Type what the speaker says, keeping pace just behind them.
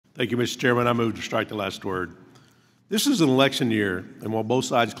Thank you, Mr. Chairman. I move to strike the last word. This is an election year, and while both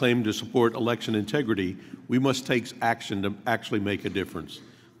sides claim to support election integrity, we must take action to actually make a difference.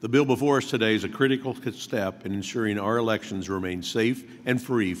 The bill before us today is a critical step in ensuring our elections remain safe and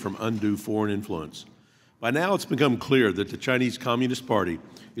free from undue foreign influence. By now, it's become clear that the Chinese Communist Party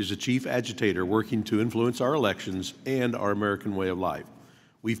is the chief agitator working to influence our elections and our American way of life.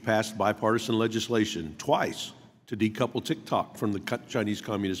 We've passed bipartisan legislation twice to decouple TikTok from the Chinese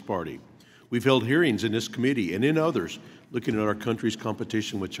Communist Party. We've held hearings in this committee and in others looking at our country's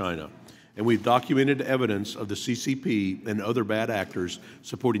competition with China. And we've documented evidence of the CCP and other bad actors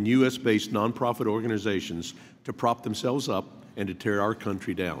supporting U.S.-based nonprofit organizations to prop themselves up and to tear our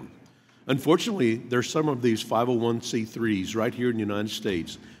country down. Unfortunately, there's some of these 501c3s right here in the United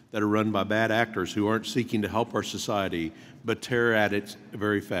States that are run by bad actors who aren't seeking to help our society, but tear at its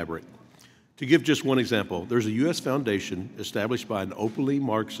very fabric. To give just one example, there's a U.S. foundation established by an openly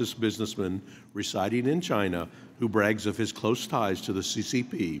Marxist businessman residing in China who brags of his close ties to the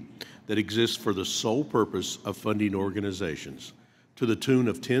CCP that exists for the sole purpose of funding organizations to the tune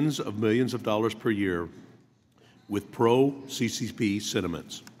of tens of millions of dollars per year with pro-CCP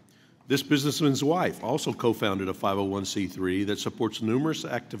sentiments. This businessman's wife also co-founded a 501c3 that supports numerous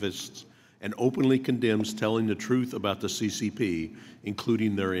activists and openly condemns telling the truth about the CCP,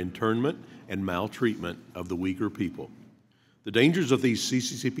 including their internment and maltreatment of the Uyghur people. The dangers of these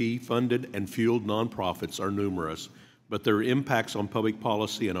CCP-funded and fueled nonprofits are numerous, but their impacts on public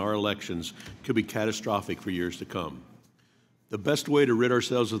policy and our elections could be catastrophic for years to come. The best way to rid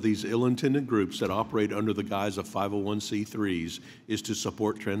ourselves of these ill-intended groups that operate under the guise of 501c3s is to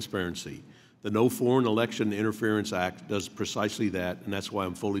support transparency. The No Foreign Election Interference Act does precisely that, and that's why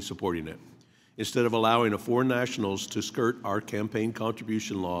I'm fully supporting it. Instead of allowing foreign nationals to skirt our campaign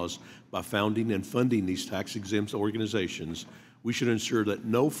contribution laws by founding and funding these tax-exempt organizations, we should ensure that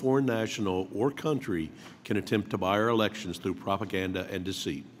no foreign national or country can attempt to buy our elections through propaganda and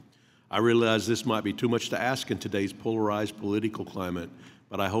deceit. I realize this might be too much to ask in today's polarized political climate,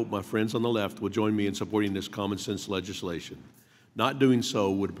 but I hope my friends on the left will join me in supporting this common sense legislation. Not doing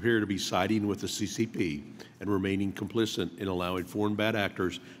so would appear to be siding with the CCP and remaining complicit in allowing foreign bad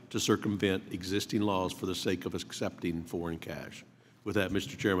actors to circumvent existing laws for the sake of accepting foreign cash. With that,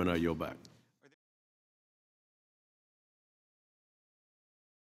 Mr. Chairman, I yield back.